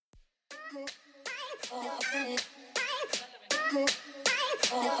Welcome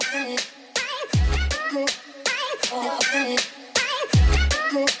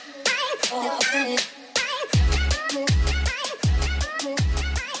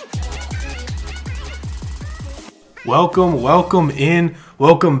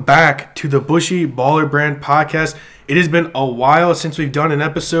back to the BushyBallerBrand Podcast. It has been a while since we've done an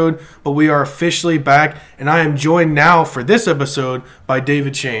episode, but we are officially back, and I am joined now for this episode by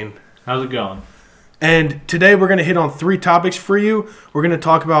David Shane. How's it going? And today we're going to hit on 3 topics for you. We're going to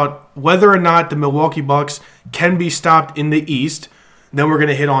talk about whether or not the Milwaukee Bucks can be stopped in the East. Then we're going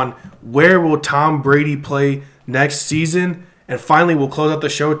to hit on where will Tom Brady play next season. And finally, we'll close out the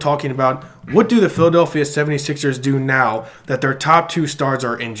show talking about what do the Philadelphia 76ers do now that their top 2 stars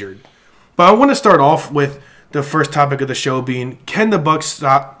are injured. But I want to start off with the first topic of the show being, can the Bucks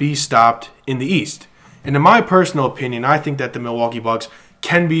be stopped in the East? And in my personal opinion, I think that the Milwaukee Bucks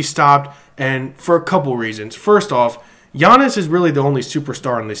can be stopped, and for a couple reasons. First off, Giannis is really the only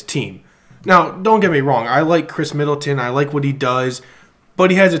superstar on this team. Now, don't get me wrong, I like Chris Middleton, I like what he does, but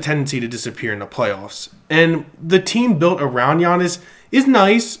he has a tendency to disappear in the playoffs. And the team built around Giannis is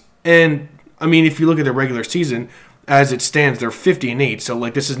nice, and I mean, if you look at the regular season, as it stands, they're 50-8, so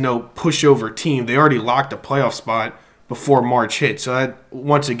like this is no pushover team. They already locked a playoff spot before March hit, so that,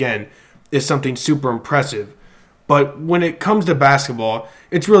 once again, is something super impressive. But when it comes to basketball,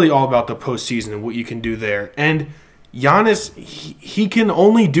 it's really all about the postseason and what you can do there. And Giannis, he can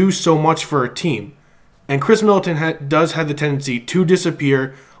only do so much for a team. And Chris Middleton does have the tendency to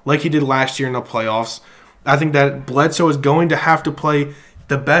disappear like he did last year in the playoffs. I think that Bledsoe is going to have to play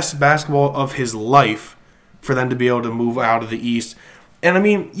the best basketball of his life for them to be able to move out of the East. And, I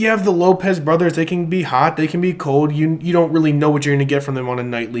mean, you have the Lopez brothers. They can be hot. They can be cold. You don't really know what you're going to get from them on a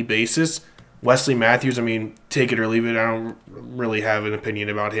nightly basis. Wesley Matthews, I mean, take it or leave it. I don't really have an opinion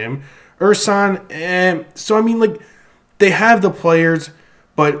about him. Ersan, so, I mean, like, they have the players,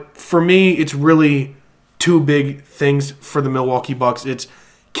 but for me, it's really 2 big things for the Milwaukee Bucks. It's,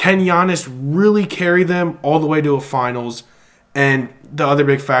 can Giannis really carry them all the way to a finals? And the other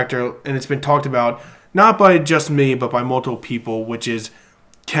big factor, and it's been talked about, not by just me, but by multiple people, which is,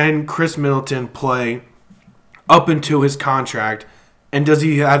 can Chris Middleton play up into his contract? And does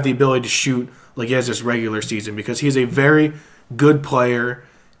he have the ability to shoot like he has this regular season? Because he's a very good player.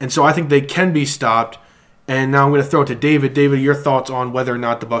 And so I think they can be stopped. And now I'm going to throw it to David. David, your thoughts on whether or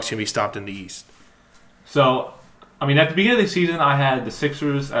not the Bucks can be stopped in the East? So, I mean, at the beginning of the season, I had the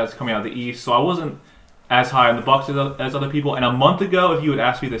Sixers as coming out of the East. So I wasn't as high on the Bucks as other people. And a month ago, if you had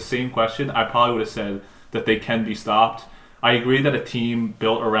asked me the same question, I probably would have said that they can be stopped. I agree that a team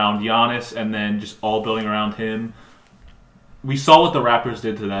built around Giannis and then just all building around him. We saw what the Raptors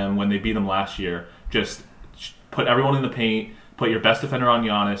did to them when they beat them last year. Just put everyone in the paint, put your best defender on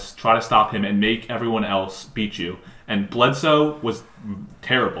Giannis, try to stop him, and make everyone else beat you. And Bledsoe was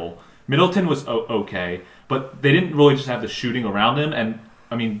terrible. Middleton was okay, but they didn't really just have the shooting around him. And,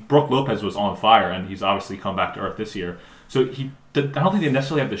 I mean, Brook Lopez was on fire, and he's obviously come back to earth this year. So I don't think they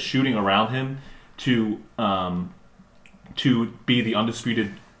necessarily have the shooting around him to be the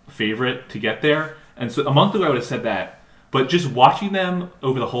undisputed favorite to get there. And so a month ago I would have said that. But just watching them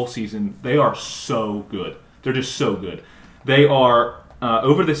over the whole season, they are so good. They're just so good. They are,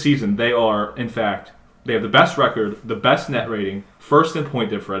 over the season, they are, in fact, they have the best record, the best net rating, first in point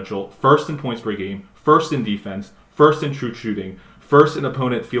differential, first in points per game, first in defense, first in true shooting, first in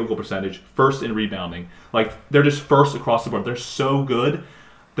opponent field goal percentage, first in rebounding. Like, they're just first across the board. They're so good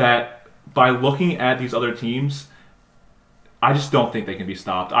that by looking at these other teams, I just don't think they can be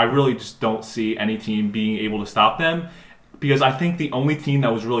stopped. I really just don't see any team being able to stop them. Because I think the only team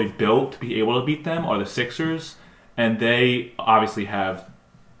that was really built to be able to beat them are the Sixers, and they obviously have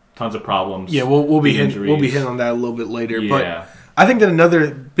tons of problems. Yeah, we'll be hitting on that a little bit later. Yeah. But I think that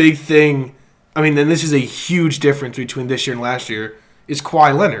another big thing, I mean, and this is a huge difference between this year and last year, is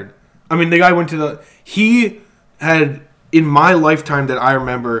Kawhi Leonard. I mean, the guy he had, in my lifetime that I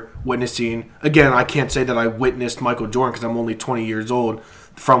remember witnessing, again, I can't say that I witnessed Michael Jordan because I'm only 20 years old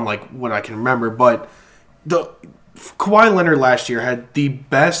from like what I can remember, but Kawhi Leonard last year had the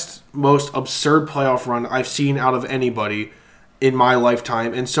best, most absurd playoff run I've seen out of anybody in my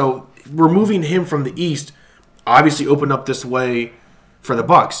lifetime. And so removing him from the East obviously opened up this way for the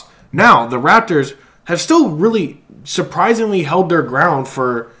Bucks. Now, the Raptors have still really surprisingly held their ground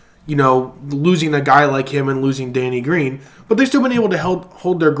for, losing a guy like him and losing Danny Green. But they've still been able to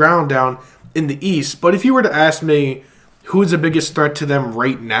hold their ground down in the East. But if you were to ask me who's the biggest threat to them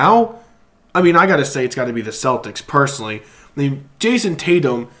right now, I mean, I got to say it's got to be the Celtics, personally. I mean, Jason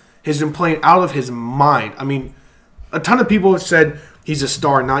Tatum has been playing out of his mind. I mean, a ton of people have said he's a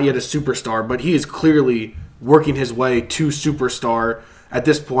star, not yet a superstar, but he is clearly working his way to superstar at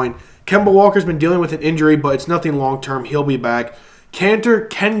this point. Kemba Walker's been dealing with an injury, but it's nothing long-term. He'll be back. Cantor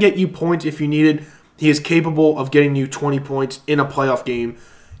can get you points if you need it. He is capable of getting you 20 points in a playoff game.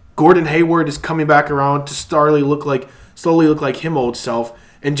 Gordon Hayward is coming back around to slowly look like him old self.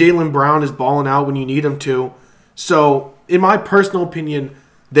 And Jaylen Brown is balling out when you need him to. So, in my personal opinion,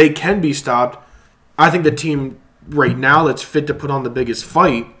 they can be stopped. I think the team right now that's fit to put on the biggest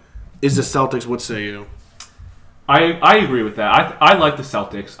fight is the Celtics. What say you? I agree with that. I like the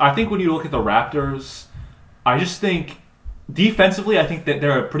Celtics. I think when you look at the Raptors, I just think defensively, I think that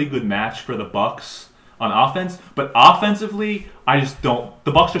they're a pretty good match for the Bucks on offense. But offensively, I just don't.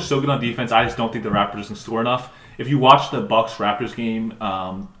 The Bucks are so good on defense. I just don't think the Raptors can score enough. If you watch the Bucks-Raptors game,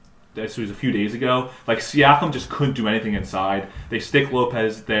 this was a few days ago, like Siakam just couldn't do anything inside. They stick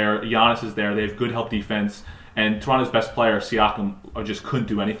Lopez there. Giannis is there. They have good help defense. And Toronto's best player, Siakam, just couldn't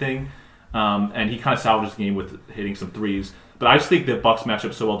do anything. And he kind of salvaged the game with hitting some threes. But I just think the Bucks match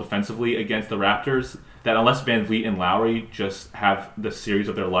up so well defensively against the Raptors that unless Van Vliet and Lowry just have the series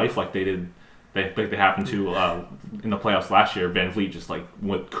of their life like they did, they happened to in the playoffs last year, Van Vliet just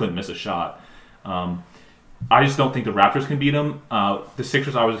couldn't miss a shot. I just don't think the Raptors can beat them. The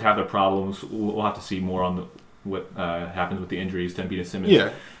Sixers always have their problems. We'll have to see more on what happens with the injuries to Embiid and Simmons.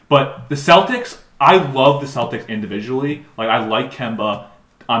 Yeah. But the Celtics, I love the Celtics individually. Like I like Kemba.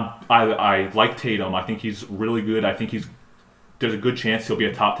 I like Tatum. I think he's really good. I think there's a good chance he'll be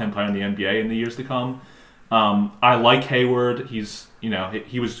a top 10 player in the NBA in the years to come. I like Hayward. He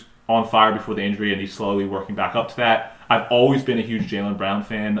was on fire before the injury, and he's slowly working back up to that. I've always been a huge Jaylen Brown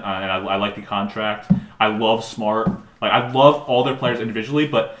fan, and I like the contract. I love Smart. I love all their players individually,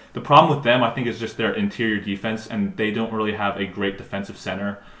 but the problem with them, I think, is just their interior defense, and they don't really have a great defensive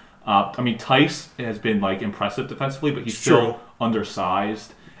center. Tice has been impressive defensively, but he's still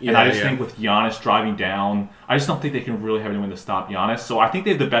undersized. And I just think with Giannis driving down, I just don't think they can really have anyone to stop Giannis. So I think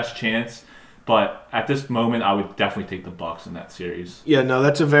they have the best chance, but at this moment, I would definitely take the Bucks in that series. Yeah, no,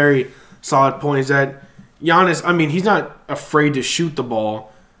 that's a very solid point. Is that Giannis? I mean, he's not afraid to shoot the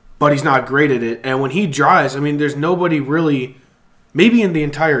ball, but he's not great at it. And when he drives, I mean, there's nobody really, maybe in the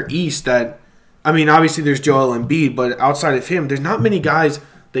entire East that, I mean, obviously there's Joel Embiid, but outside of him, there's not many guys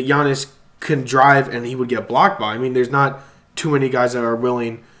that Giannis can drive and he would get blocked by. I mean, there's not too many guys that are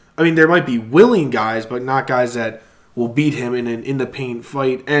willing. I mean, there might be willing guys, but not guys that will beat him in an in-the-paint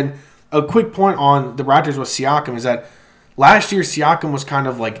fight. And a quick point on the Raptors with Siakam is that last year Siakam was kind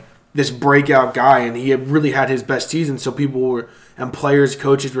of like this breakout guy, and he had really had his best season, so and players,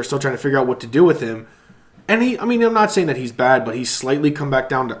 coaches were still trying to figure out what to do with him. And I'm not saying that he's bad, but he's slightly come back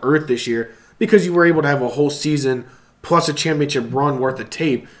down to earth this year because you were able to have a whole season plus a championship run worth of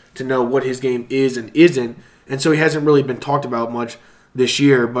tape to know what his game is and isn't. And so he hasn't really been talked about much this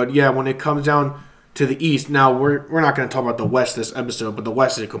year. But yeah, when it comes down to the East, now we're not going to talk about the West this episode, but the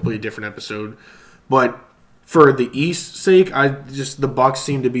West is a completely different episode. But for the East's sake, the Bucks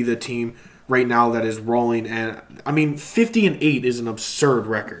seem to be the team right now that is rolling. And I mean, 50-8 is an absurd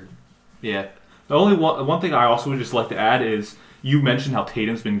record. Yeah. The only one thing I also would just like to add is you mentioned how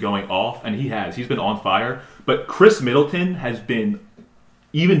Tatum's been going off, and he's been on fire. But Chris Middleton has been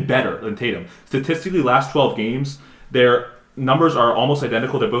even better than Tatum. Statistically, last 12 games, their numbers are almost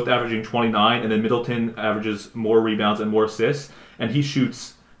identical. They're both averaging 29, and then Middleton averages more rebounds and more assists. And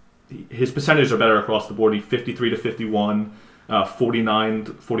his percentages are better across the board. He's 53 to 51, 49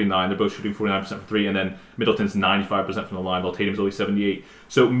 to 49. They're both shooting 49% from three, and then Middleton's 95% from the line, while Tatum's only 78.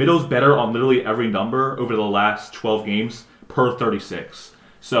 So Middle's better on literally every number over the last 12 games per 36.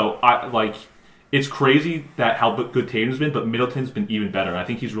 So it's crazy that how good Tatum's been, but Middleton's been even better. I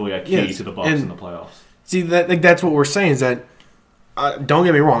think he's really a key to the Bucks in the playoffs. See, that's what we're saying is that, don't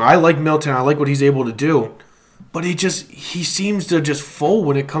get me wrong, I like Middleton. I like what he's able to do. But he seems to just fold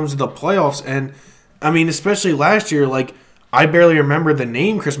when it comes to the playoffs. And, I mean, especially last year, I barely remember the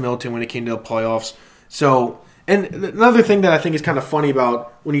name Chris Middleton when it came to the playoffs. So, and another thing that I think is kind of funny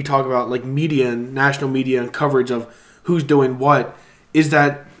about when you talk about, media and national media and coverage of who's doing what is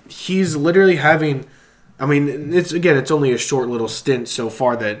that he's literally having, I mean, it's only a short little stint so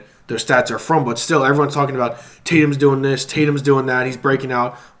far that those stats are from, but still everyone's talking about Tatum's doing this, Tatum's doing that, he's breaking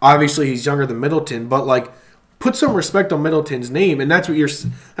out. Obviously he's younger than Middleton, but put some respect on Middleton's name, and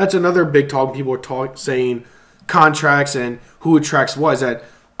that's another big talk people are saying contracts and who attracts what, is that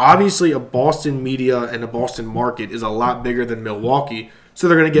obviously a Boston media and a Boston market is a lot bigger than Milwaukee, so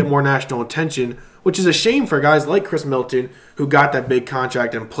they're going to get more national attention, which is a shame for guys like Chris Middleton who got that big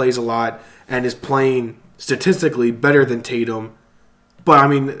contract and plays a lot and is playing statistically better than Tatum. But I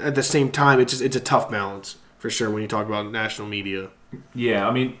mean, at the same time, it's a tough balance for sure when you talk about national media. Yeah,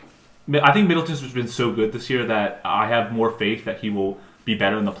 I mean, I think Middleton's been so good this year that I have more faith that he will be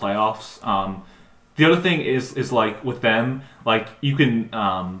better in the playoffs. The other thing is like with them, like you can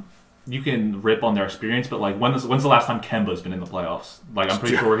rip on their experience, but like when's the last time Kemba's been in the playoffs? Like I'm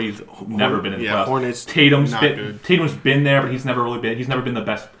pretty sure he's never been in the playoffs. Hornets, Tatum's been there, but he's never been the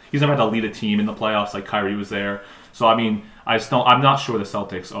best. He's never had to lead a team in the playoffs like Kyrie was there. So I mean, I'm not sure the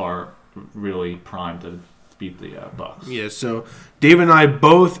Celtics are really primed to beat the Bucks. Yeah, so Dave and I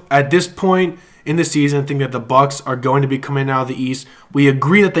both at this point in the season think that the Bucks are going to be coming out of the East. We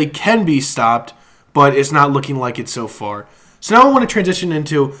agree that they can be stopped, but it's not looking like it so far. So now I want to transition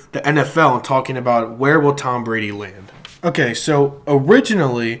into the NFL and talking about where will Tom Brady land. Okay, so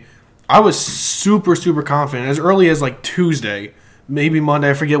originally I was super, super confident as early as like Tuesday, maybe Monday,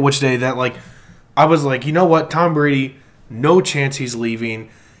 I forget which day, that like I was like, you know what, Tom Brady, no chance he's leaving.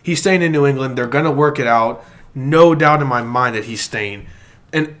 He's staying in New England. They're going to work it out. No doubt in my mind that he's staying.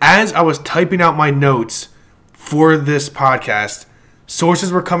 And as I was typing out my notes for this podcast,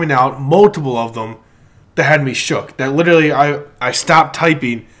 sources were coming out, multiple of them, that had me shook. That literally I stopped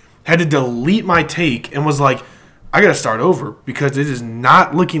typing, had to delete my take, and was like, I got to start over because it is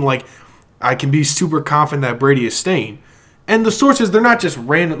not looking like I can be super confident that Brady is staying. And the sources, they're not just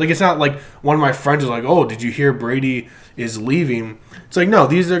random. Like, it's not like one of my friends is like, oh, did you hear Brady is leaving? It's like, no,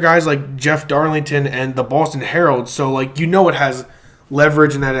 these are guys like Jeff Darlington and the Boston Herald. So, like, you know it has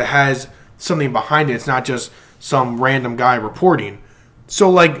leverage and that it has something behind it. It's not just some random guy reporting. So,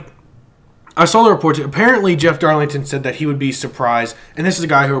 like, I saw the reports. Apparently, Jeff Darlington said that he would be surprised. And this is a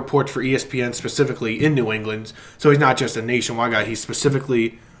guy who reports for ESPN specifically in New England. So he's not just a nationwide guy. He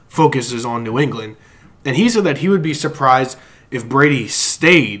specifically focuses on New England. And he said that he would be surprised if Brady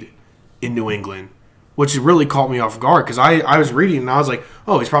stayed in New England, which really caught me off guard because I was reading and I was like,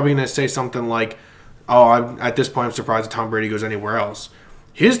 oh, he's probably going to say something like, oh, at this point I'm surprised that Tom Brady goes anywhere else.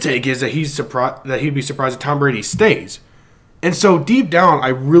 His take is that he'd be surprised that Tom Brady stays. And so deep down, I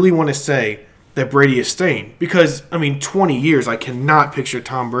really want to say that Brady is staying because, 20 years, I cannot picture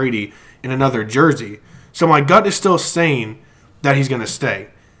Tom Brady in another jersey. So my gut is still saying that he's going to stay.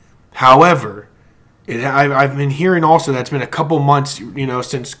 However, I've been hearing also that it's been a couple months,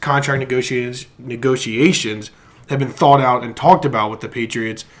 since contract negotiations have been thought out and talked about with the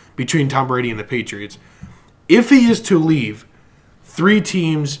Patriots, between Tom Brady and the Patriots. If he is to leave, 3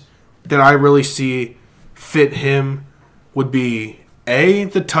 teams that I really see fit him would be A,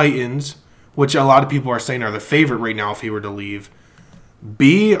 the Titans, which a lot of people are saying are the favorite right now if he were to leave.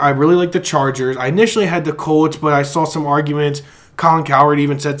 B, I really like the Chargers. I initially had the Colts, but I saw some arguments. Colin Cowherd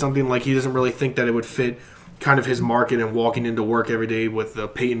even said something like he doesn't really think that it would fit kind of his market and walking into work every day with the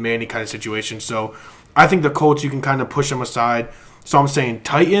Peyton Manning kind of situation. So I think the Colts, you can kind of push them aside. So I'm saying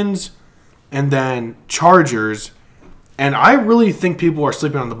Titans and then Chargers. And I really think people are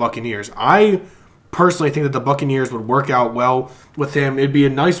sleeping on the Buccaneers. I personally think that the Buccaneers would work out well with him. It'd be a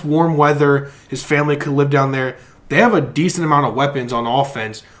nice warm weather. His family could live down there. They have a decent amount of weapons on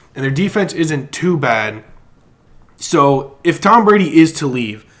offense, and their defense isn't too bad. So if Tom Brady is to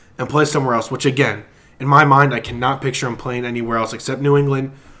leave and play somewhere else, which again, in my mind, I cannot picture him playing anywhere else except New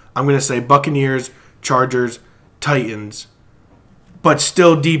England, I'm going to say Buccaneers, Chargers, Titans. But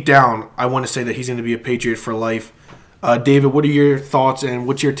still deep down, I want to say that he's going to be a Patriot for life. David, what are your thoughts and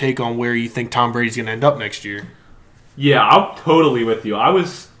what's your take on where you think Tom Brady's going to end up next year? Yeah, I'm totally with you.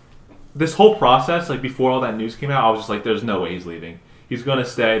 This whole process, like before all that news came out, I was just like, there's no way he's leaving. He's going to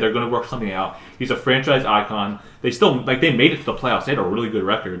stay. They're going to work something out. He's a franchise icon. They made it to the playoffs. They had a really good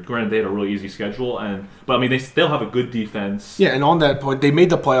record. Granted, they had a really easy schedule, but they still have a good defense. Yeah, and on that point, they made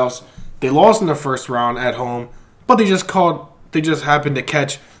the playoffs. They lost in the first round at home, but they just happened to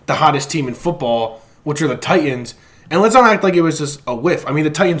catch the hottest team in football, which are the Titans. And let's not act like it was just a whiff. The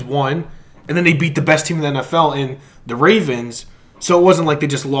Titans won, and then they beat the best team in the NFL in the Ravens. So it wasn't like they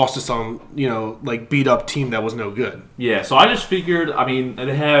just lost to some, beat up team that was no good. Yeah, so I just figured,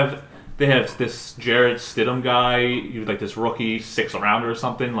 they have this Jared Stidham guy, he was like this rookie 6th rounder or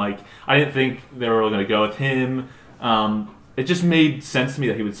something. Like, I didn't think they were really going to go with him. It just made sense to me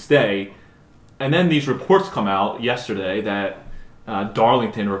that he would stay. And then these reports come out yesterday that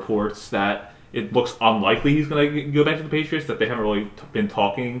Darlington reports that it looks unlikely he's going to go back to the Patriots, that they haven't really been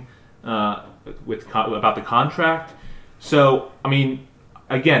talking about the contract. So,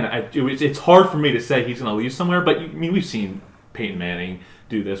 again, it's hard for me to say he's going to leave somewhere, but we've seen Peyton Manning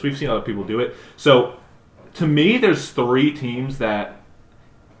do this. We've seen other people do it. So, to me, there's 3 teams that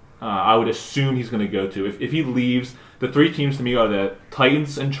I would assume he's going to go to. If he leaves, the 3 teams to me are the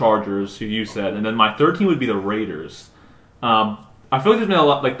Titans and Chargers, who you said, and then my third team would be the Raiders. I feel like there's been a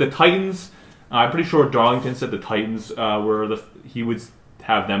lot, like the Titans, I'm pretty sure Darlington said the Titans he would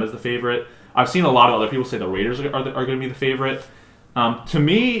have them as the favorite. I've seen a lot of other people say the Raiders are going to be the favorite. To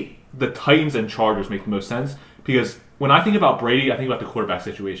me, the Titans and Chargers make the most sense because when I think about Brady, I think about the quarterback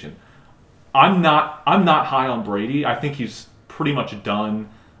situation. I'm not high on Brady. I think he's pretty much done.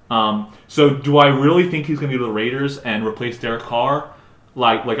 So do I really think he's going to go to the Raiders and replace Derek Carr?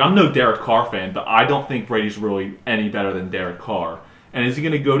 Like I'm no Derek Carr fan, but I don't think Brady's really any better than Derek Carr. And is he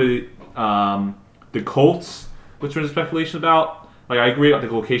going to go to the Colts, which there's speculation about? Like I agree, the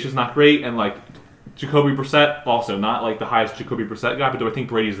location's not great, and like Jacoby Brissett also not like the highest Jacoby Brissett guy. But do I think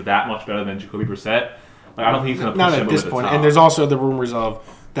Brady's that much better than Jacoby Brissett? Like I don't think he's going to push him over the top. Not at this point. And there's also the rumors of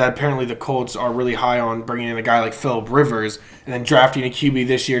that apparently the Colts are really high on bringing in a guy like Phillip Rivers and then drafting a QB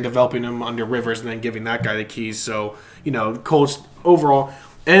this year, developing him under Rivers, and then giving that guy the keys. So, Colts overall.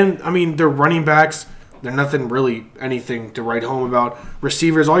 And, I mean, their running backs, they're nothing really anything to write home about.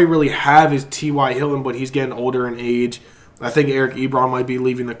 Receivers, all you really have is T.Y. Hilton, but he's getting older in age. I think Eric Ebron might be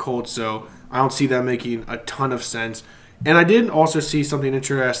leaving the Colts, so I don't see that making a ton of sense. And I did also see something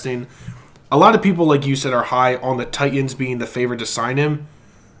interesting. A lot of people, like you said, are high on the Titans being the favorite to sign him.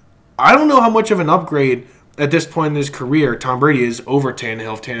 I don't know how much of an upgrade at this point in his career Tom Brady is over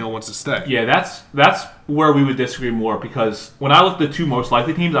Tannehill if Tannehill wants to stay. Yeah, that's where we would disagree more because when I look at the two most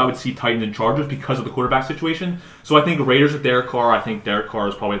likely teams, I would see Titans and Chargers because of the quarterback situation. So I think Raiders with Derek Carr, I think Derek Carr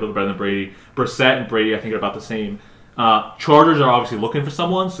is probably a little better than Brady. Brissett and Brady, I think, are about the same. Chargers are obviously looking for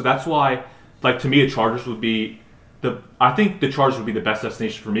someone, so that's why, like to me, the Chargers would be I think the Chargers would be the best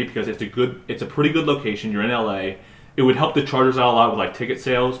destination for me because it's a pretty good location. You're in LA. It would help the Chargers out a lot with like ticket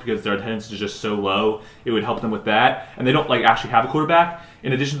sales because their attendance is just so low. It would help them with that, and they don't like actually have a quarterback.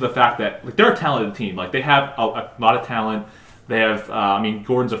 In addition to the fact that like they're a talented team, like they have a lot of talent. They have,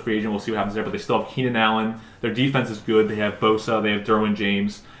 Gordon's a free agent. We'll see what happens there, but they still have Keenan Allen. Their defense is good. They have Bosa. They have Derwin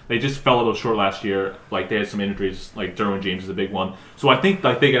James. They just fell a little short last year. Like they had some injuries. Like Derwin James is a big one. So I think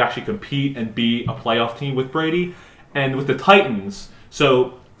like they could actually compete and be a playoff team with Brady and with the Titans.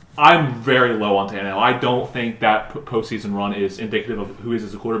 So I'm very low on Tannehill. I don't think that postseason run is indicative of who he is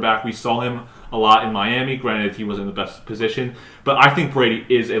as a quarterback. We saw him a lot in Miami. Granted, he wasn't in the best position. But I think Brady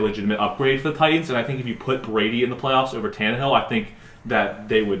is a legitimate upgrade for the Titans. And I think if you put Brady in the playoffs over Tannehill, I think that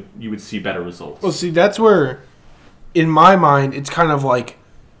you would see better results. Well, see, that's where, in my mind, it's kind of like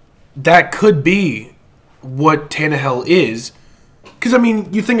that could be what Tannehill is. Because, I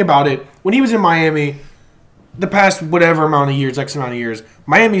mean, you think about it. When he was in Miami, the past whatever amount of years, X amount of years,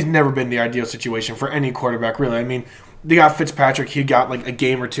 Miami's never been the ideal situation for any quarterback, really. I mean, they got Fitzpatrick. He got like a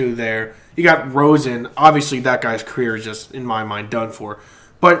game or two there. You got Rosen. Obviously, that guy's career is just, in my mind, done for.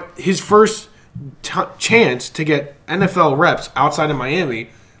 But his first chance to get NFL reps outside of Miami,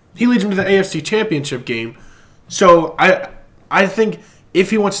 he leads him to the AFC Championship game. So I think if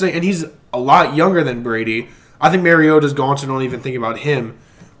he wants to stay, and he's a lot younger than Brady, I think Mariota's gone, so don't even think about him.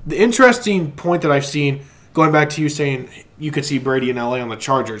 The interesting point that I've seen, going back to you saying you could see Brady in LA on the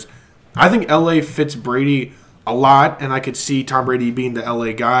Chargers, I think LA fits Brady a lot, and I could see Tom Brady being the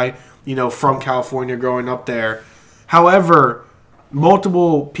LA guy, from California growing up there. However,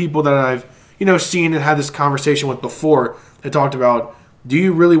 multiple people that I've, seen and had this conversation with before that talked about, do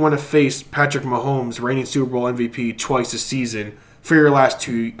you really want to face Patrick Mahomes, reigning Super Bowl MVP, twice a season for your last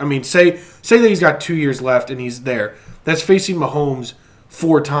two? I mean, say that he's got 2 years left and he's there. That's facing Mahomes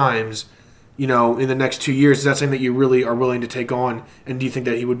 4 times, in the next 2 years. Is that something that you really are willing to take on? And do you think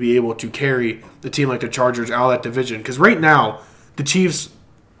that he would be able to carry the team like the Chargers out of that division? Because right now, the Chiefs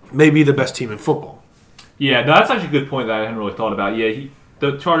may be the best team in football. Yeah, no, that's actually a good point that I hadn't really thought about. Yeah,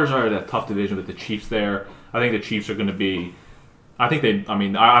 the Chargers are in a tough division with the Chiefs there. I think the Chiefs are going to be... I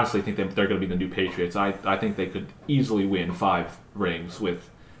honestly think they're going to be the new Patriots. I think they could easily win 5 rings with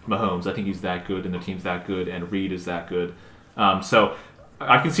Mahomes. I think he's that good, and the team's that good, and Reed is that good. So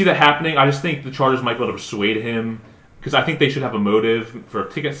I can see that happening. I just think the Chargers might be able to persuade him because I think they should have a motive for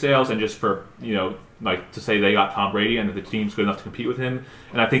ticket sales and just for, to say they got Tom Brady and that the team's good enough to compete with him.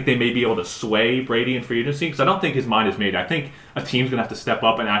 And I think they may be able to sway Brady in free agency because I don't think his mind is made. I think a team's going to have to step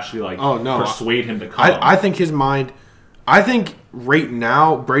up and actually persuade him to come. I think his mind... I think right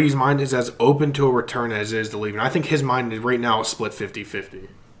now, Brady's mind is as open to a return as it is to leaving. I think his mind is right now split 50-50.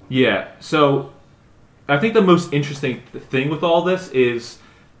 Yeah, so I think the most interesting thing with all this is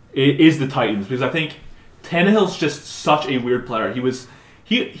the Titans because I think Tannehill's just such a weird player. He was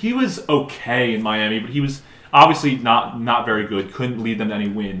okay in Miami, but he was obviously not very good, couldn't lead them to any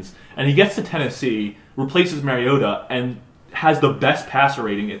wins. And he gets to Tennessee, replaces Mariota, and has the best passer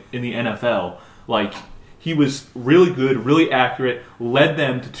rating in the NFL. He was really good, really accurate, led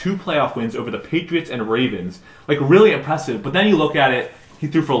them to 2 playoff wins over the Patriots and Ravens. Really impressive. But then you look at it, He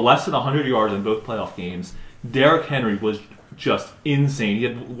threw for less than 100 yards in both playoff games. Derrick Henry was just insane. He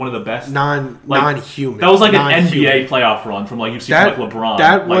had one of the best non-human. That was like an NBA playoff run from like you've seen like LeBron.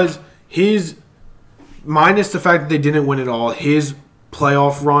 That was his, minus the fact that they didn't win it all. His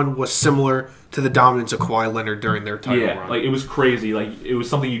playoff run was similar to the dominance of Kawhi Leonard during their title run. Like it was crazy. Like it was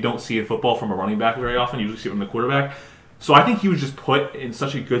something you don't see in football from a running back very often. You usually see it from the quarterback. So I think he was just put in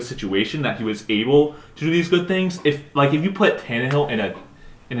such a good situation that he was able to do these good things. If you put Tannehill in an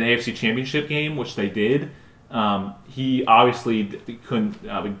AFC Championship game, which they did, he obviously couldn't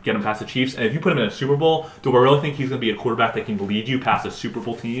get him past the Chiefs. And if you put him in a Super Bowl, do I really think he's going to be a quarterback that can lead you past a Super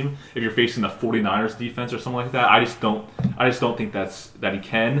Bowl team if you're facing the 49ers defense or something like that? I just don't think that he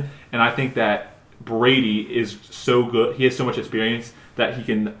can. And I think that Brady is so good. He has so much experience that he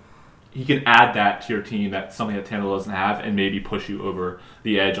can add that to your team. That's something that Tannehill doesn't have, and maybe push you over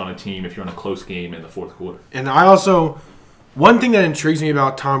the edge on a team if you're in a close game in the fourth quarter. And one thing that intrigues me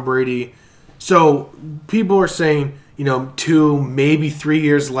about Tom Brady, so people are saying, 2, maybe 3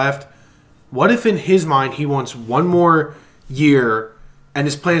 years left. What if in his mind he wants one more year and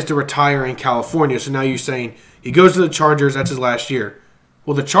his plan is to retire in California? So now you're saying he goes to the Chargers, that's his last year.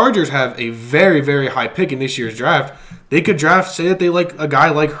 Well, the Chargers have a very, very high pick in this year's draft. They could say that they like a guy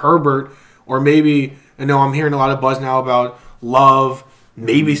like Herbert, or maybe, I'm hearing a lot of buzz now about Love.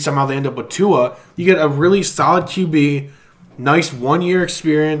 Maybe somehow they end up with Tua. You get a really solid QB, nice 1 year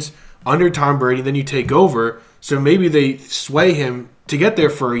experience under Tom Brady, then you take over. So maybe they sway him to get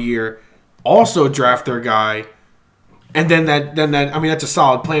there for a year, also draft their guy, and then that's a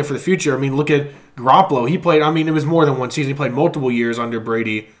solid plan for the future. Look at Garoppolo. He played, it was more than one season. He played multiple years under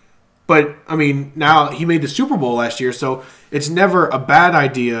Brady. But, now he made the Super Bowl last year, so it's never a bad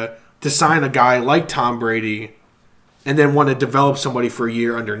idea to sign a guy like Tom Brady and then want to develop somebody for a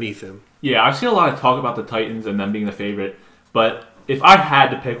year underneath him. Yeah, I've seen a lot of talk about the Titans and them being the favorite, but if I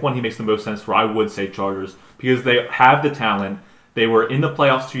had to pick one he makes the most sense for, I would say Chargers, because they have the talent. They were in the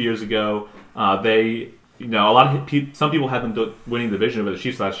playoffs 2 years ago. Some people had them winning the division over the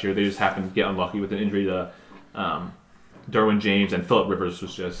Chiefs last year. They just happened to get unlucky with an injury to Derwin James, and Phillip Rivers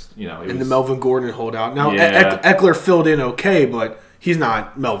was just, the Melvin Gordon holdout. Now, Eckler filled in okay, but he's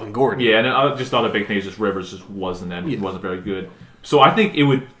not Melvin Gordon. Yeah, and I just thought the big thing is just Rivers just wasn't, and he wasn't very good. So I think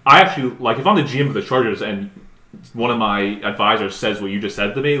I actually, if I'm the GM of the Chargers and one of my advisors says what you just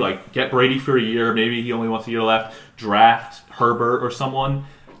said to me, get Brady for a year, maybe he only wants a year left, draft Herbert or someone,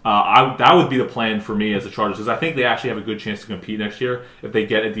 that would be the plan for me as the Chargers, because I think they actually have a good chance to compete next year if they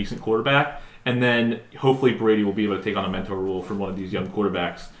get a decent quarterback, and then hopefully Brady will be able to take on a mentor role from one of these young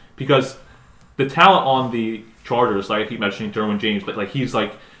quarterbacks, because the talent on the Chargers, I keep mentioning Derwin James, but he is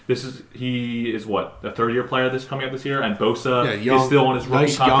what, the third-year player that's coming up this year, and Bosa is still on his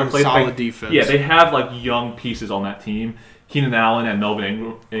rookie contract. Young, solid defense. Yeah, they have young pieces on that team. Keenan Allen and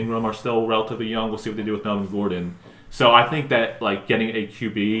Melvin Ingram are still relatively young. We'll see what they do with Melvin Gordon. So I think that getting a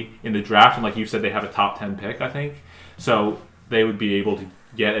QB in the draft, and like you said, they have a top 10 pick, I think. So they would be able to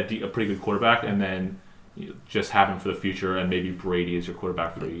get a pretty good quarterback, and then just have him for the future, and maybe Brady is your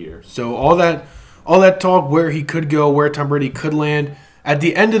quarterback for a year. So all that talk where he could go, where Tom Brady could land. At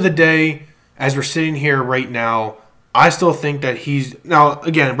the end of the day, as we're sitting here right now, I still think that now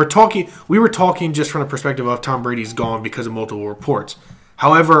again, we were talking just from the perspective of Tom Brady's gone because of multiple reports.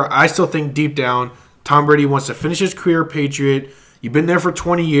 However, I still think deep down, Tom Brady wants to finish his career Patriot. You've been there for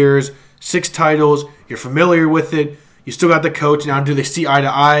 20 years, 6 titles, you're familiar with it, you still got the coach. Now, do they see eye to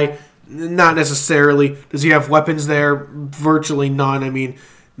eye? Not necessarily. Does he have weapons there? Virtually none.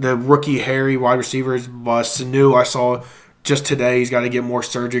 The rookie Harry, wide receiver, is bust. Sanu, I saw just today, he's got to get more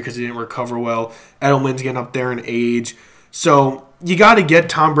surgery because he didn't recover well. Edelman's getting up there in age. So you got to get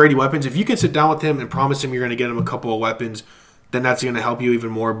Tom Brady weapons. If you can sit down with him and promise him you're going to get him a couple of weapons, then that's going to help you even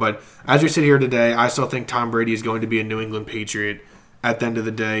more. But as we sit here today, I still think Tom Brady is going to be a New England Patriot at the end of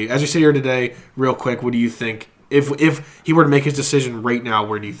the day. As we sit here today, real quick, what do you think? If he were to make his decision right now,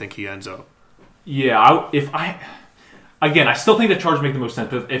 where do you think he ends up? Yeah, I still think the Chargers make the most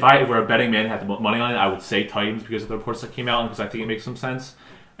sense. If I were a betting man and had the money on it, I would say Titans because of the reports that came out, and because I think it makes some sense.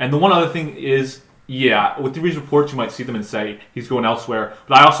 And the one other thing is, with these reports, you might see them and say he's going elsewhere.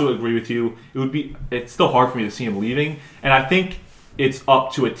 But I also agree with you. It's still hard for me to see him leaving. And I think it's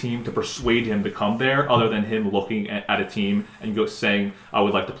up to a team to persuade him to come there, other than him looking at a team and saying, I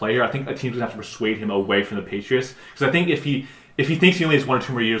would like to play here. I think a team's going to have to persuade him away from the Patriots. Because I think if he thinks he only has 1 or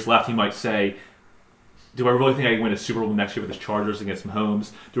 2 more years left, he might say, do I really think I can win a Super Bowl next year with the Chargers against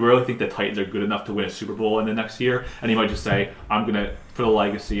Mahomes? Do I really think the Titans are good enough to win a Super Bowl in the next year? And he might just say, for the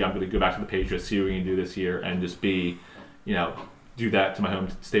legacy, I'm going to go back to the Patriots, see what we can do this year, and just be, do that to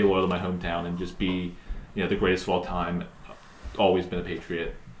stay loyal to my hometown, and just be, the greatest of all time. always been a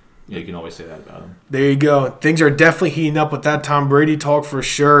Patriot. Yeah, you can always say that about him. There you go. Things are definitely heating up with that Tom Brady talk for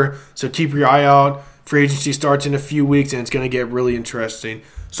sure. So keep your eye out. Free agency starts in a few weeks, and it's going to get really interesting.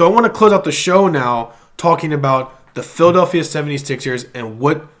 So I want to close out the show now talking about the Philadelphia 76ers and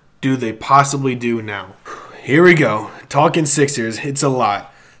what do they possibly do now. Here we go. Talking Sixers. It's a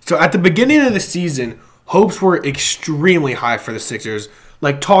lot. So at the beginning of the season, hopes were extremely high for the Sixers.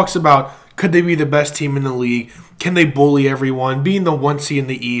 Like talks about could they be the best team in the league? Can they bully everyone? Being the 1 seed in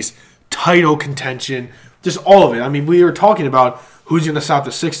the East, title contention, just all of it. I mean, we were talking about who's going to stop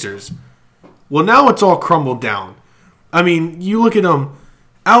the Sixers. Well, now it's all crumbled down. I mean, you look at them,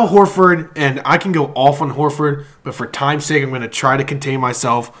 Al Horford, and I can go off on Horford, but for time's sake, I'm going to try to contain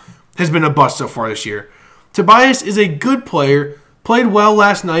myself, has been a bust so far this year. Tobias is a good player, played well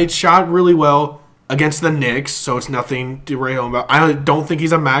last night, shot really well against the Knicks, so it's nothing to write home about. I don't think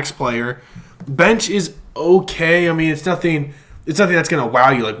he's a max player. Bench is okay. I mean, it's nothing that's going to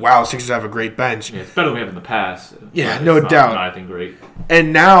wow you, like, wow, Sixers have a great bench. Yeah, it's better than we have in the past. Yeah, no doubt. I think great.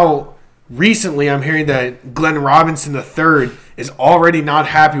 And now, recently, I'm hearing that Glenn Robinson III is already not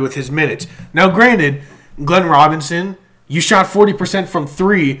happy with his minutes. Now, granted, Glenn Robinson, you shot 40% from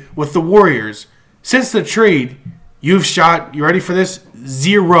 3 with the Warriors. Since the trade, you've shot, you ready for this?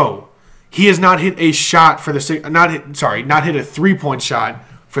 0. He has not hit a shot for the not hit a 3-point shot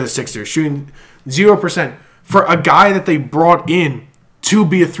for the Sixers, shooting 0% for a guy that they brought in to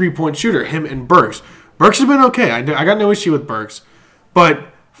be a 3-point shooter, him and Burks. Burks has been okay. I got no issue with Burks. But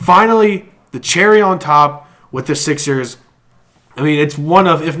finally, the cherry on top with the Sixers, I mean, it's one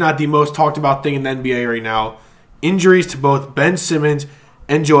of, if not the most talked about thing in the NBA right now. Injuries to both Ben Simmons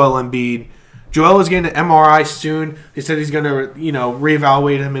and Joel Embiid. Joel is getting an MRI soon. They said he's going to,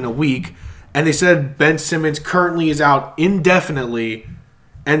 reevaluate him in a week. And they said Ben Simmons currently is out indefinitely,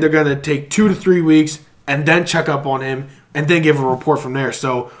 and they're going to take 2 to 3 weeks and then check up on him and then give a report from there.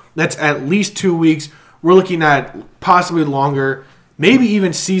 So that's at least 2 weeks. We're looking at possibly longer, maybe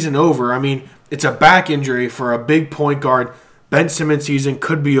even season over. I mean, it's a back injury for a big point guard. Ben Simmons' season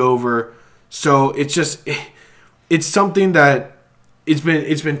could be over. So it's something that it's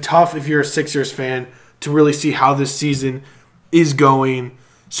been tough if you're a Sixers fan to really see how this season is going.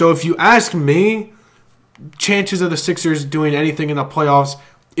 So if you ask me, chances of the Sixers doing anything in the playoffs,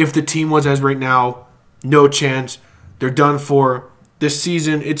 if the team was as right now, no chance. They're done for. This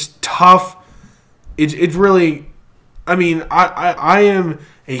season, it's tough. It's really, I mean, I am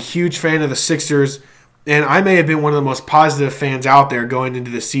a huge fan of the Sixers, and I may have been one of the most positive fans out there going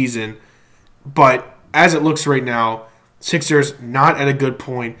into the season. But as it looks right now, Sixers not at a good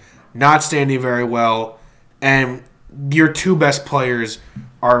point, not standing very well, and your 2 best players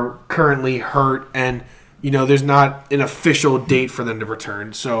are currently hurt, and there's not an official date for them to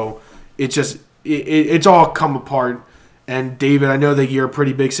return. So it's all come apart. And David, I know that you're a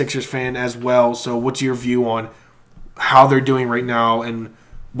pretty big Sixers fan as well. So what's your view on how they're doing right now, and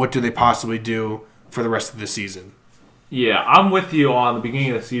what do they possibly do for the rest of the season? Yeah, I'm with you on the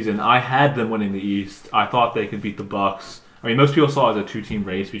beginning of the season. I had them winning the East. I thought they could beat the Bucks. I mean, most people saw it as a 2-team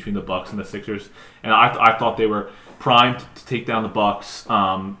race between the Bucks and the Sixers, and I thought they were primed to take down the Bucks.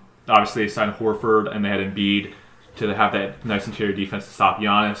 Obviously, they signed Horford, and they had Embiid to have that nice interior defense to stop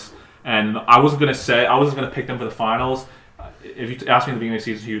Giannis. And I wasn't going to pick them for the finals. If you asked me at the beginning of the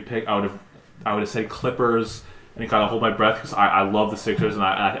season who you'd pick, I would have said Clippers. And kind of hold my breath because I love the Sixers, and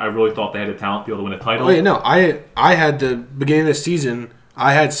I really thought they had the talent to be able to win a title. Oh yeah, no, I had the beginning of the season.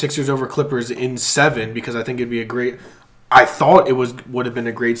 I had Sixers over Clippers in 7 because I think it'd be a great. I thought it would have been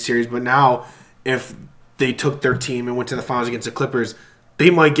a great series, but now if they took their team and went to the finals against the Clippers, they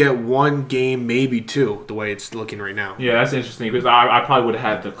might get 1 game, maybe 2, the way it's looking right now. Yeah, that's interesting because I probably would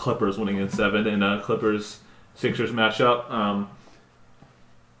have had the Clippers winning in 7 in a Clippers-Sixers matchup.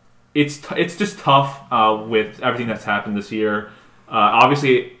 It's just tough with everything that's happened this year.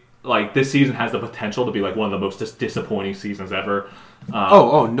 Obviously, like this season has the potential to be like one of the most disappointing seasons ever.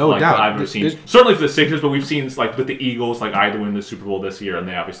 No doubt. I've ever seen. Certainly for the Sixers, but we've seen like with the Eagles, like I had to win the Super Bowl this year, and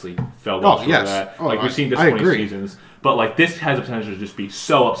they obviously fell well short of that. We've seen disappointing seasons, but like this has the potential to just be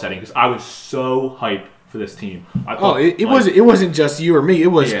so upsetting because I was so hyped for this team. It wasn't just you or me. It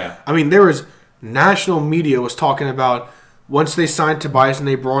was. Yeah. I mean, there was national media was talking about. Once they signed Tobias and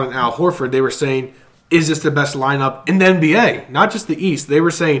they brought in Al Horford, they were saying, is this the best lineup in the NBA? Not just the East. They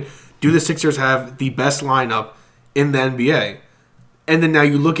were saying, do the Sixers have the best lineup in the NBA? And then now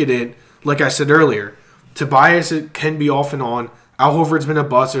you look at it, like I said earlier, Tobias can be off and on. Al Horford's been a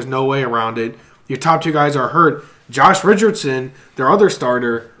bust. There's no way around it. Your top 2 guys are hurt. Josh Richardson, their other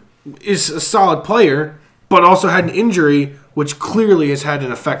starter, is a solid player, but also had an injury, which clearly has had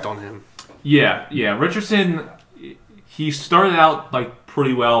an effect on him. Yeah. Richardson... he started out like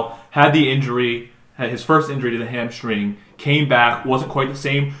pretty well, had the injury, had his first injury to the hamstring, came back, wasn't quite the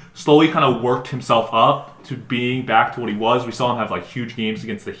same, slowly kind of worked himself up to being back to what he was. We saw him have like huge games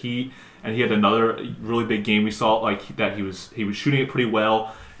against the Heat, and he had another really big game. We saw like that he was shooting it pretty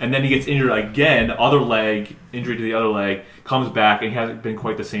well. And then he gets injured again, injury to the other leg, comes back, and he hasn't been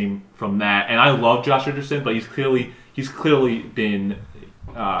quite the same from that. And I love Josh Richardson, but he's clearly been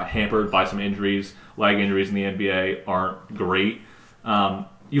hampered by some injuries. Leg injuries in the NBA aren't great.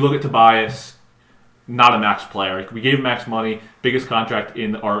 You look at Tobias, not a max player. We gave him max money, biggest contract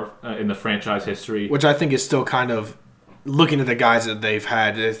in the franchise history. Which I think is still kind of, looking at the guys that they've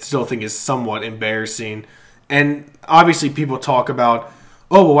had, I still think is somewhat embarrassing. And obviously people talk about,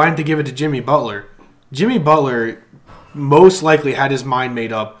 oh, well, why didn't they give it to Jimmy Butler? Jimmy Butler most likely had his mind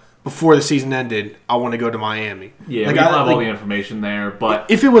made up before the season ended. I want to go to Miami. Yeah, we don't have all the information there.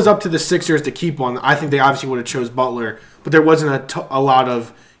 But if it was up to the Sixers to keep one, I think they obviously would have chose Butler. But there wasn't a lot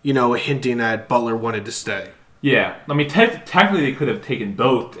of hinting that Butler wanted to stay. Yeah, I mean, technically they could have taken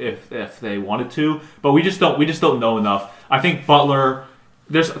both if they wanted to, but we just don't know enough. I think Butler.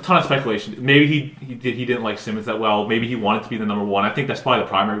 There's a ton of speculation. Maybe he didn't like Simmons that well. Maybe he wanted to be the number one. I think that's probably the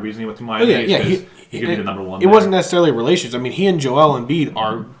primary reason he went to Miami. He could be the number one. It wasn't necessarily relations. I mean, he and Joel Embiid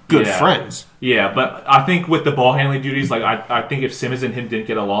are good friends. Yeah, but I think with the ball handling duties, like I think if Simmons and him didn't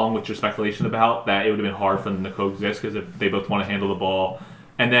get along, which there's speculation about, that it would have been hard for them to coexist because they both want to handle the ball.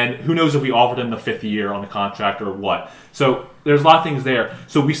 And then who knows if we offered him the 5th year on the contract or what. So there's a lot of things there.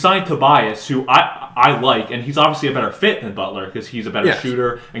 So we signed Tobias, who I like, and he's obviously a better fit than Butler because he's a better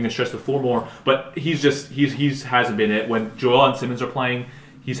shooter and can stretch the floor more. But he hasn't been it. When Joel and Simmons are playing,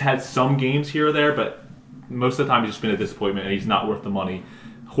 he's had some games here or there, but most of the time he's just been a disappointment and he's not worth the money.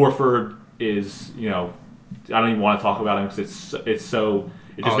 Horford is, I don't even want to talk about him because it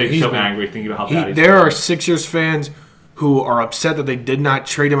just makes me so angry thinking about how bad he's There are Sixers fans who are upset that they did not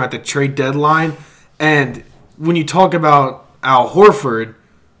trade him at the trade deadline. And when you talk about Al Horford,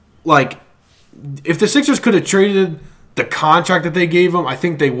 like, if the Sixers could have traded the contract that they gave him, I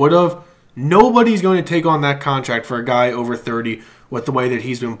think they would have. Nobody's going to take on that contract for a guy over 30 with the way that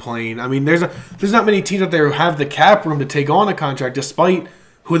he's been playing. I mean, there's not many teams out there who have the cap room to take on a contract despite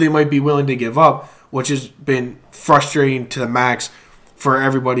who they might be willing to give up, which has been frustrating to the max for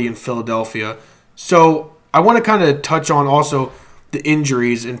everybody in Philadelphia. So I want to kind of touch on also the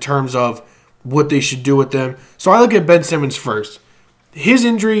injuries in terms of what they should do with them. So I look at Ben Simmons first. His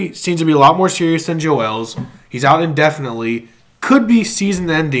injury seems to be a lot more serious than Joel's. He's out indefinitely. Could be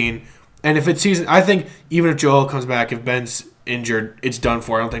season-ending. And if it's season, I think even if Joel comes back, if Ben's injured, it's done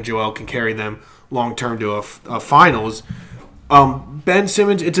for. I don't think Joel can carry them long-term to a finals. Ben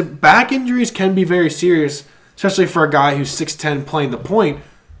Simmons, back injuries can be very serious, especially for a guy who's 6'10", playing the point.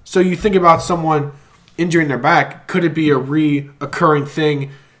 So you think about someone injuring their back. Could it be a reoccurring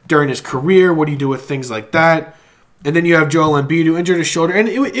thing during his career? What do you do with things like that? And then you have Joel Embiid who injured his shoulder. And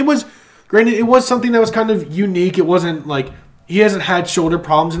it was, granted, it was something that was kind of unique. It wasn't like, he hasn't had shoulder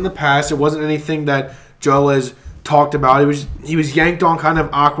problems in the past. It wasn't anything that Joel has talked about. He was yanked on kind of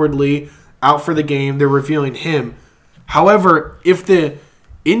awkwardly out for the game. They're revealing him. However, if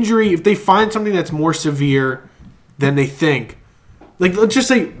they find something that's more severe than they think, like, let's just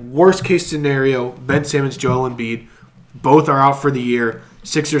say worst case scenario, Ben Simmons, Joel Embiid, both are out for the year.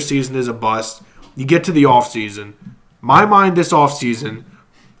 Sixers season is a bust. You get to the offseason. My mind this offseason,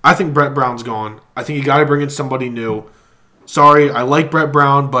 I think Brett Brown's gone. I think you got to bring in somebody new. Sorry, I like Brett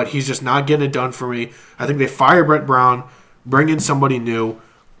Brown, but he's just not getting it done for me. I think they fire Brett Brown, bring in somebody new.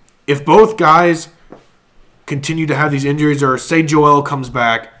 If both guys continue to have these injuries, or say Joel comes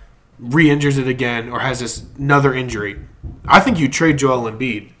back, re-injures it again, or has another injury, I think you trade Joel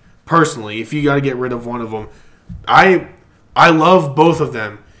Embiid, personally, if you got to get rid of one of them. I love both of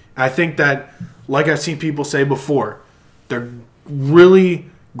them. I think that, like I've seen people say before, they're really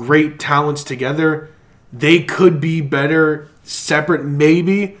great talents together. They could be better separate,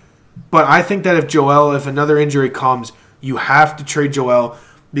 maybe. But I think that if another injury comes, you have to trade Joel,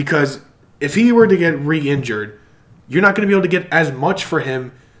 because if he were to get re-injured, you're not going to be able to get as much for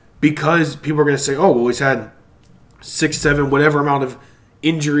him, because people are going to say, oh, well, he's had 6, 7, whatever amount of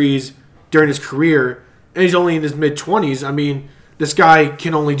injuries during his career, and he's only in his mid-20s. I mean, this guy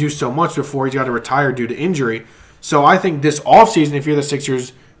can only do so much before he's got to retire due to injury. So I think this offseason, if you're the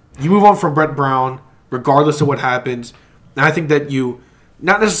Sixers, you move on from Brett Brown, regardless of what happens. And I think that you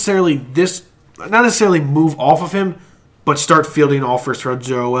not necessarily move off of him, but start fielding offers for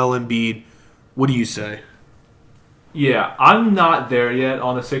Joel Embiid. What do you say? Yeah, I'm not there yet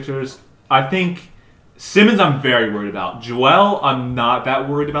on the Sixers. I think Simmons, I'm very worried about. Joel, I'm not that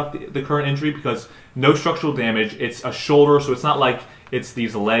worried about the current injury because no structural damage. It's a shoulder, so it's not like it's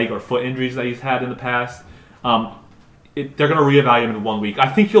these leg or foot injuries that he's had in the past. They're going to reevaluate him in 1 week. I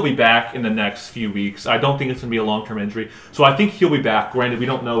think he'll be back in the next few weeks. I don't think it's going to be a long-term injury. So I think he'll be back. Granted, we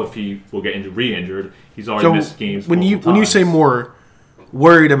don't know if he will get re-injured. He's already missed games. When you say more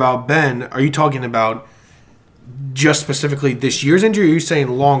worried about Ben, are you talking about just specifically this year's injury, or are you saying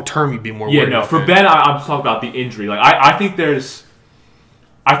long-term you'd be more worried about? For Ben, I'm talking about the injury. Like I think there's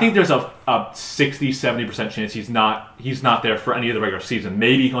a 60-70% chance he's not there for any of the regular season.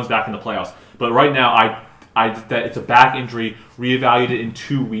 Maybe he comes back in the playoffs. But right now, that it's a back injury, reevaluated in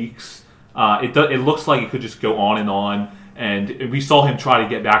 2 weeks. It looks like it could just go on, and we saw him try to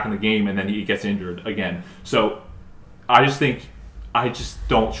get back in the game, and then he gets injured again. So I just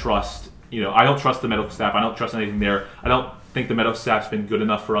don't trust. I don't trust the medical staff. I don't trust anything there. I don't think the medical staff's been good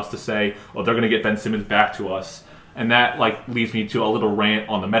enough for us to say, "Oh, they're going to get Ben Simmons back to us." And that leads me to a little rant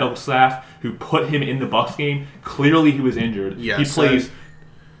on the medical staff who put him in the Bucks game. Clearly, he was injured. Yes, he plays.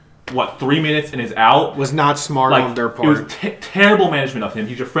 3 minutes and is out? Was not smart on their part. It was terrible management of him.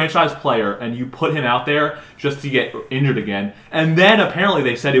 He's a franchise player, and you put him out there just to get injured again. And then apparently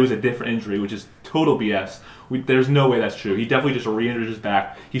they said it was a different injury, which is total BS. There's no way that's true. He definitely just re-injured his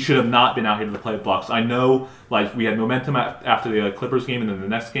back. He should have not been out here to play the Bucks. I know, we had momentum after the Clippers game and then the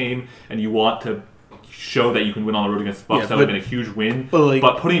next game, and you want to show that you can win on the road against the Bucks. That would have been a huge win.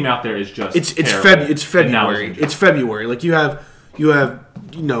 But putting him out there is just it's February. It's February. You have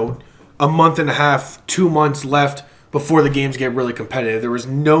a month and a half, 2 months left before the games get really competitive. There was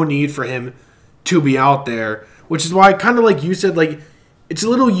no need for him to be out there, which is why, kind of like you said, it's a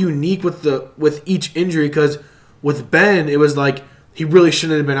little unique with each injury, because with Ben, it was like he really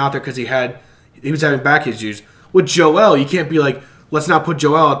shouldn't have been out there because he was having back issues. With Joel, you can't be like, let's not put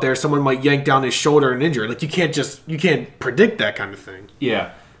Joel out there. Someone might yank down his shoulder and injure. You can't predict that kind of thing.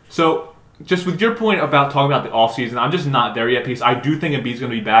 Yeah. So just with your point about talking about the offseason, I'm just not there yet because I do think Embiid's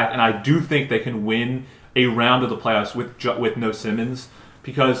going to be back, and I do think they can win a round of the playoffs with no Simmons.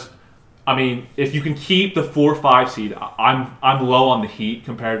 Because, if you can keep the 4-5 seed, I'm low on the Heat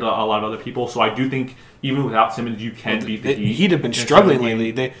compared to a lot of other people. So I do think even without Simmons, you can beat the Heat. The Heat have been struggling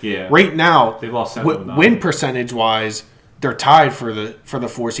lately. Right now, they've lost 7 win percentage wise, they're tied for the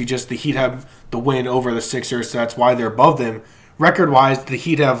 4 seed. Just the Heat have the win over the Sixers, so that's why they're above them. Record wise, the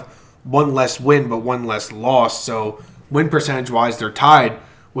Heat have one less win, but one less loss. So win percentage-wise, they're tied,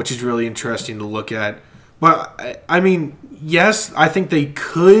 which is really interesting to look at. But, yes, I think they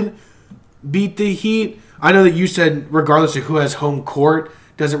could beat the Heat. I know that you said regardless of who has home court,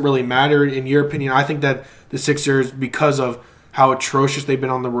 doesn't really matter. In your opinion, I think that the Sixers, because of how atrocious they've been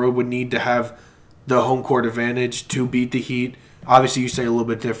on the road, would need to have the home court advantage to beat the Heat. Obviously, you say a little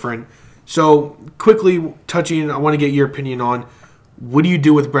bit different. So, quickly touching, I want to get your opinion on, what do you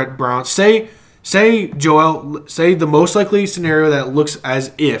do with Brett Brown? Say the most likely scenario that looks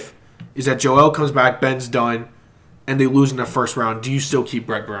as if is that Joel comes back, Ben's done, and they lose in the first round. Do you still keep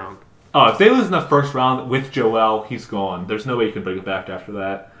Brett Brown? Oh, if they lose in the first round with Joel, he's gone. There's no way you can bring it back after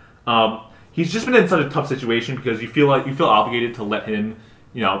that. He's just been in such a tough situation because you feel obligated to let him,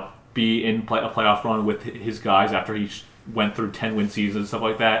 be in a playoff run with his guys after he went through 10-win seasons and stuff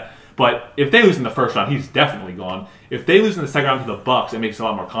like that. But if they lose in the first round, he's definitely gone. If they lose in the second round to the Bucks, it makes it a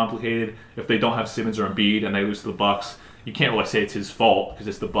lot more complicated. If they don't have Simmons or Embiid and they lose to the Bucks, you can't really say it's his fault because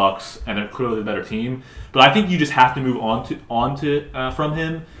it's the Bucks and they're clearly the better team. But I think you just have to move on from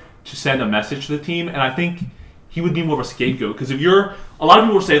him to send a message to the team. And I think he would be more of a scapegoat because a lot of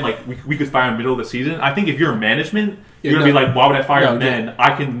people are saying we could fire him in the middle of the season. I think if you're management, you're gonna be like, why would I fire him then?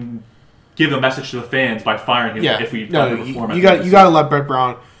 I can give a message to the fans by firing him if we perform. You got to let Brett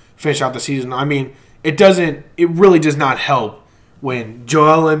Brown finish out the season. It really does not help when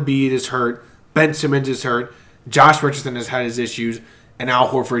Joel Embiid is hurt, Ben Simmons is hurt, Josh Richardson has had his issues, and Al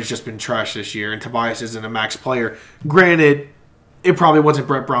Horford's just been trashed this year, and Tobias isn't a max player. Granted, it probably wasn't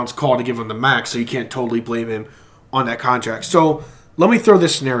Brett Brown's call to give him the max, so you can't totally blame him on that contract. So let me throw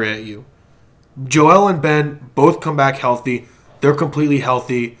this scenario at you. Joel and Ben both come back healthy. They're completely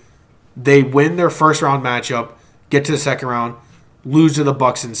healthy. They win their first round matchup, get to the second round, lose to the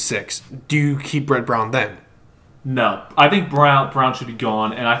Bucks in 6. Do you keep Brett Brown then? No. I think Brown should be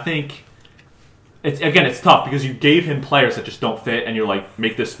gone, and I think it's tough because you gave him players that just don't fit, and you're like,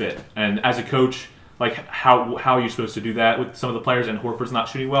 make this fit. And as a coach, how are you supposed to do that with some of the players? And Horford's not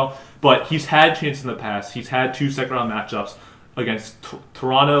shooting well, but he's had chances in the past. He's had 2 second-round matchups against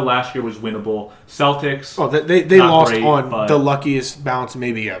Toronto. Last year was winnable. Celtics. Oh, they lost great, on the luckiest bounce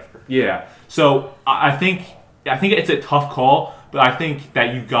maybe ever. Yeah. So I think it's a tough call. But I think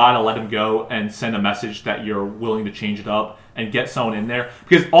that you got to let him go and send a message that you're willing to change it up and get someone in there.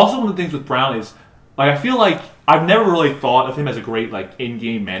 Because also one of the things with Brown is, like, I feel like I've never really thought of him as a great, like,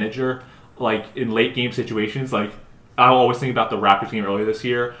 in-game manager, like, in late-game situations. Like, I always think about the Raptors game earlier this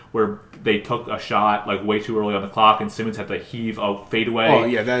year where they took a shot, like, way too early on the clock, and Simmons had to heave a fadeaway. Oh,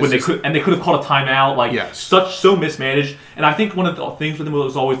 yeah, that is they could have called a timeout. Like, yes. so mismanaged. And I think one of the things with him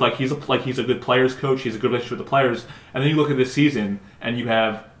was always, like, he's a good players coach. He's a good relationship with the players. And then you look at this season, and you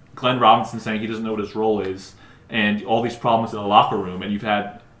have Glenn Robinson saying he doesn't know what his role is, and all these problems in the locker room, and you've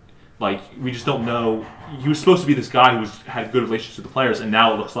had, like, we just don't know. He was supposed to be this guy who had good relationships with the players, and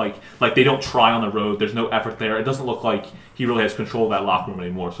now it looks like they don't try on the road. There's no effort there. It doesn't look like he really has control of that locker room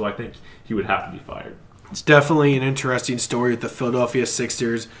anymore. So I think he would have to be fired. It's definitely an interesting story with the Philadelphia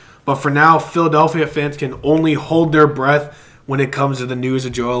Sixers. But for now, Philadelphia fans can only hold their breath when it comes to the news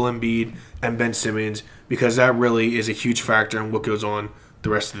of Joel Embiid and Ben Simmons, because that really is a huge factor in what goes on the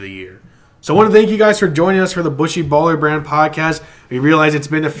rest of the year. So I want to thank you guys for joining us for the Bushy Baller Brand Podcast. We realize it's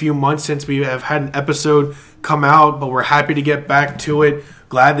been a few months since we have had an episode come out, but we're happy to get back to it.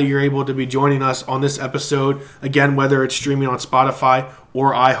 Glad that you're able to be joining us on this episode. Again, whether it's streaming on Spotify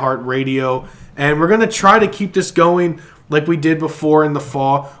or iHeartRadio. And we're going to try to keep this going like we did before in the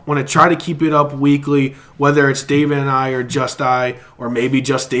fall. Want to try to keep it up weekly, whether it's David and I or just I, or maybe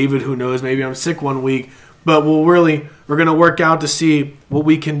just David, who knows, maybe I'm sick one week. But we're going to work out to see what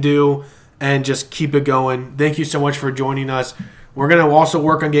we can do and just keep it going. Thank you so much for joining us. We're going to also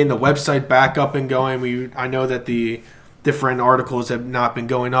work on getting the website back up and going. I know that the different articles have not been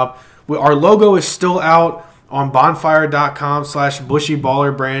going up. Our logo is still out on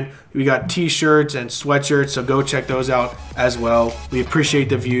bonfire.com/BushyBallerBrand. We got t-shirts and sweatshirts, so go check those out as well. We appreciate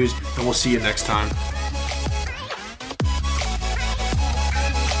the views, and we'll see you next time.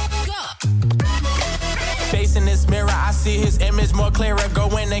 In this mirror, I see his image more clearer.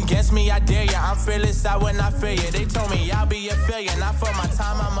 Going against me, I dare ya. I'm fearless, I will not fear ya. They told me I'll be a failure. Not for my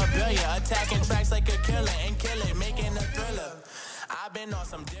time, I'm a billion. Attacking tracks like a killer and kill it, making a thriller. I've been on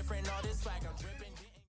some different, all this swag.